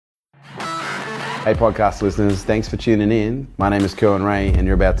Hey podcast listeners, thanks for tuning in. My name is Kerwin Ray and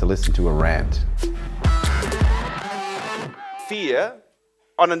you're about to listen to a rant. Fear,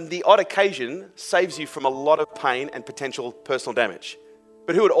 on the odd occasion, saves you from a lot of pain and potential personal damage.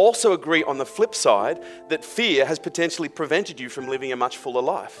 But who would also agree on the flip side that fear has potentially prevented you from living a much fuller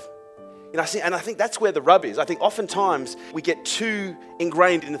life? I think that's where the rub is. I think oftentimes we get too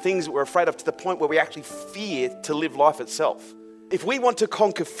ingrained in the things that we're afraid of to the point where we actually fear to live life itself. If we want to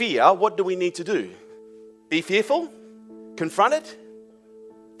conquer fear, what do we need to do? Be fearful? Confront it?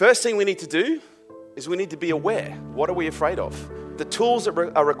 First thing we need to do is we need to be aware. What are we afraid of? The tools that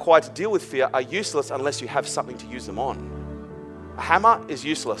are required to deal with fear are useless unless you have something to use them on. A hammer is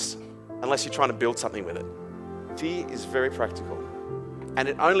useless unless you're trying to build something with it. Fear is very practical. And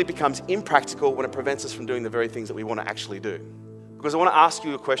it only becomes impractical when it prevents us from doing the very things that we want to actually do. Because I want to ask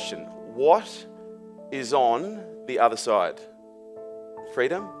you a question. What is on the other side?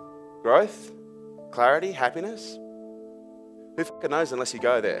 Freedom? Growth? Clarity? Happiness? Who fucking knows unless you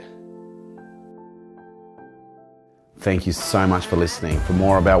go there? Thank you so much for listening. For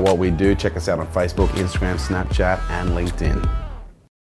more about what we do, check us out on Facebook, Instagram, Snapchat, and LinkedIn.